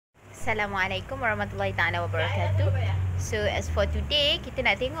Assalamualaikum warahmatullahi taala wabarakatuh. So as for today, kita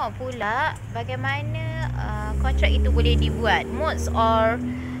nak tengok pula bagaimana kontrak itu boleh dibuat. Modes or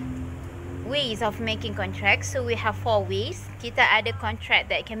ways of making contracts. So we have 4 ways. Kita ada contract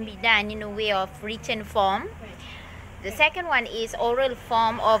that can be done in a way of written form. The second one is oral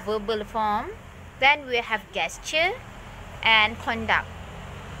form or verbal form. Then we have gesture and conduct.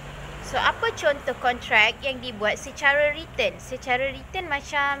 So, apa contoh kontrak yang dibuat secara written? Secara written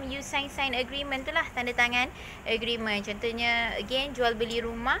macam you sign agreement tu lah, tanda tangan agreement. Contohnya, again, jual beli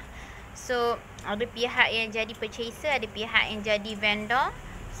rumah. So, ada pihak yang jadi purchaser, ada pihak yang jadi vendor.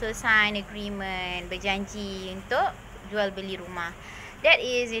 So, sign agreement, berjanji untuk jual beli rumah. That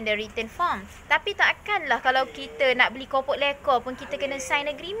is in the written form. Tapi takkanlah kalau kita nak beli kopok lekor pun kita kena sign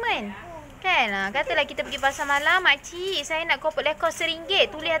agreement. Kan? Katalah kita pergi pasar malam, makcik, saya nak kopok lekor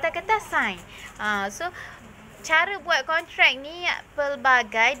RM1, tulis atas kertas, sign. So, cara buat kontrak ni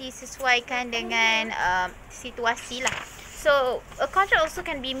pelbagai, disesuaikan dengan situasi lah. So, a contract also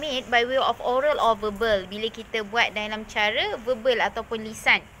can be made by way of oral or verbal. Bila kita buat dalam cara verbal ataupun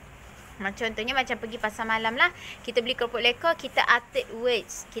lisan. Contohnya macam pergi pasar malam lah. Kita beli keropok lekor, kita uttered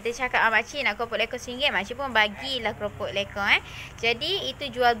words. Kita cakap, makcik nak keropok lekor RM1. Makcik pun bagilah keropok lekor. Jadi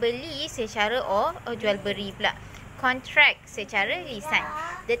itu jual beli secara jual beli pula. Contract secara lisan.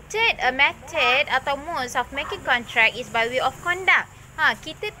 The third method atau modes of making contract is by way of conduct.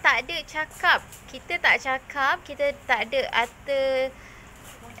 Kita tak ada cakap. Kita tak ada utter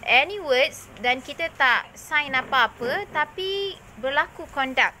any words dan kita tak sign apa-apa, tapi berlaku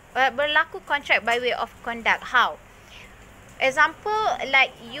contract by way of conduct. How? Example, like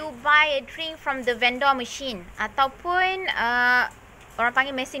you buy a drink from the vendor machine ataupun orang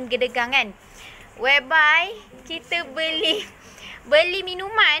panggil mesin gedegang kan, whereby kita beli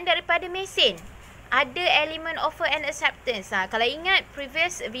minuman daripada mesin. Ada element offer and acceptance. Kalau ingat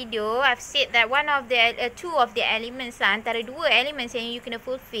previous video, I've said that two of the elements antara dua elements yang you kena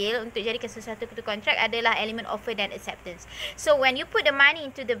fulfill untuk jadikan sesuatu kontrak adalah element offer dan acceptance. So when you put the money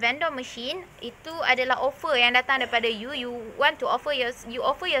into the vendor machine, itu adalah offer yang datang daripada you. You want to offer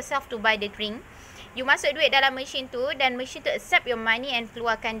yourself to buy the drink. You masuk duit dalam machine tu dan machine tu accept your money and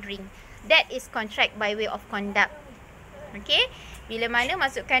keluarkan drink. That is contract by way of conduct. Okay? Bila mana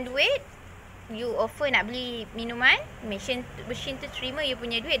masukkan duit, you offer nak beli minuman, machine tu terima you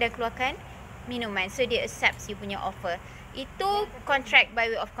punya duit dan keluarkan minuman. So dia accepts you punya offer. Itu contract by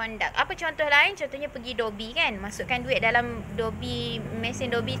way of conduct. Apa contoh lain? Contohnya pergi Dobi kan, masukkan duit dalam Dobi,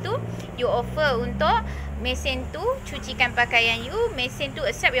 mesin Dobi tu, you offer untuk mesin tu cucikan pakaian you, mesin tu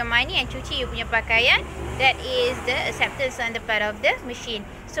accept your money and cuci you punya pakaian. That is the acceptance on the part of the machine.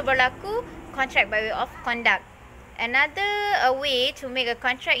 So berlaku contract by way of conduct. Another way to make a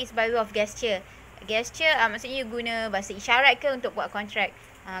contract is by way of gesture. Gesture maksudnya you guna bahasa isyarat ke untuk buat kontrak.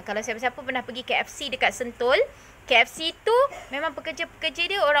 Kalau siapa-siapa pernah pergi KFC dekat Sentul, KFC tu memang pekerja-pekerja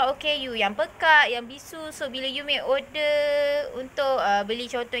dia orang OKU yang pekat, yang bisu. So bila you make order untuk beli,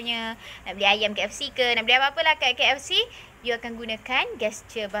 contohnya nak beli ayam KFC ke, nak beli apa-apa lah kat KFC, you akan gunakan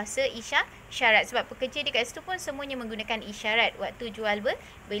gesture, bahasa isyarat. Sebab pekerja dekat situ pun semuanya menggunakan isyarat waktu jual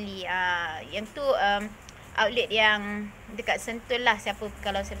beli. Yang tu outlet yang dekat Sentul lah,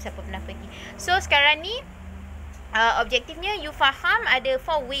 kalau siapa-siapa pernah pergi. So sekarang ni objektifnya you faham ada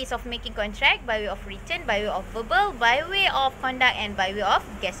 4 ways of making contract, by way of written, by way of verbal, by way of conduct and by way of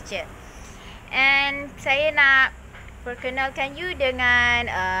gesture. And saya nak perkenalkan you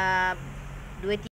dengan